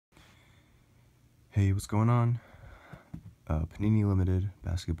Hey, what's going on? Panini Limited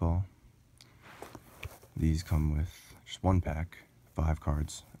basketball. These come with just one pack, 5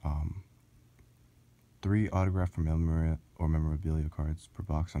 cards, 3 autograph or memorabilia cards per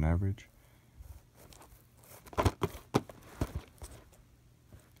box on average. There's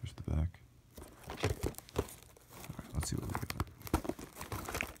the back. Alright, let's see what we get.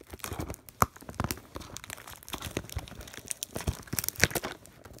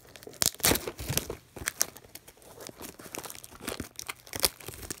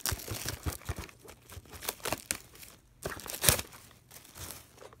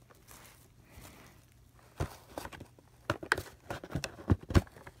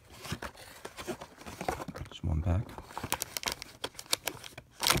 Just one pack.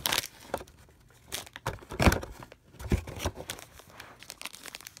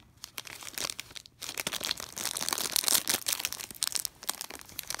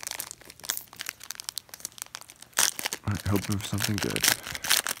 Alright, hoping for something good.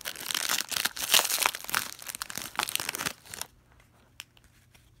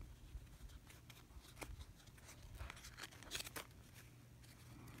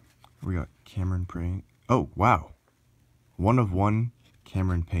 We got Cameron Payne. Oh, wow. 1 of 1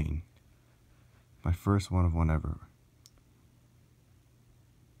 Cameron Payne. My first 1 of 1 ever.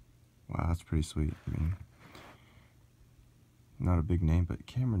 Wow, that's pretty sweet. I mean, not a big name, but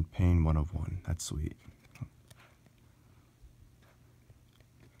Cameron Payne 1 of 1. That's sweet.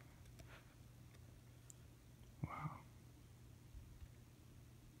 Wow.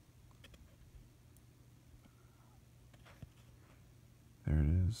 There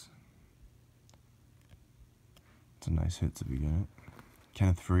it is. It's a nice hit to begin it.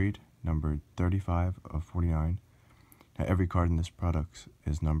 Kenneth Freed, numbered 35 of 49. Now, every card in this product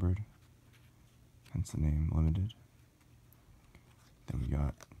is numbered, hence the name limited. Then we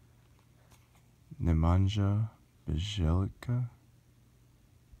got Nemanja Bjelica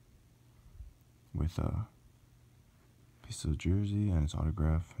with a piece of jersey and his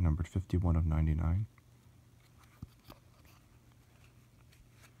autograph, numbered 51 of 99.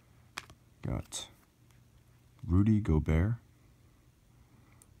 Got Rudy Gobert,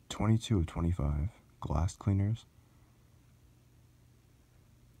 22 of 25, glass cleaners.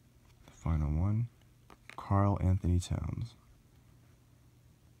 The final one, Karl Anthony Towns.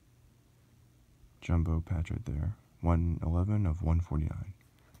 Jumbo patch right there, 111 of 149.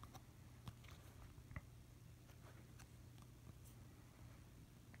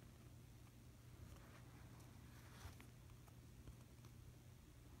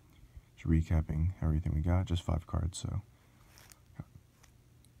 Recapping everything we got, just 5 cards. So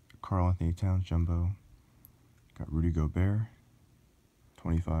Karl Anthony Towns jumbo, got Rudy Gobert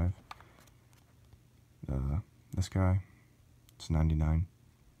 25, this guy, it's 99,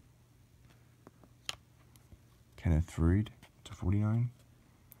 Kenneth Freed to 49,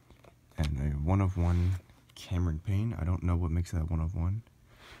 and a 1 of 1 Cameron Payne. I don't know what makes that 1 of 1.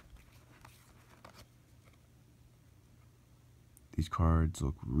 These cards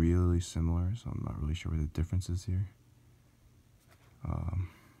look really similar, so I'm not really sure what the difference is here.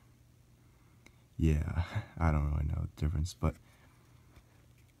 Yeah, I don't really know the difference, but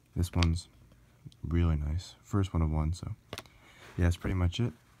this one's really nice. First 1 of 1, so yeah, that's pretty much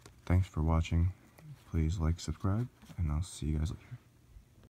it. Thanks for watching. Please like, subscribe, and I'll see you guys later.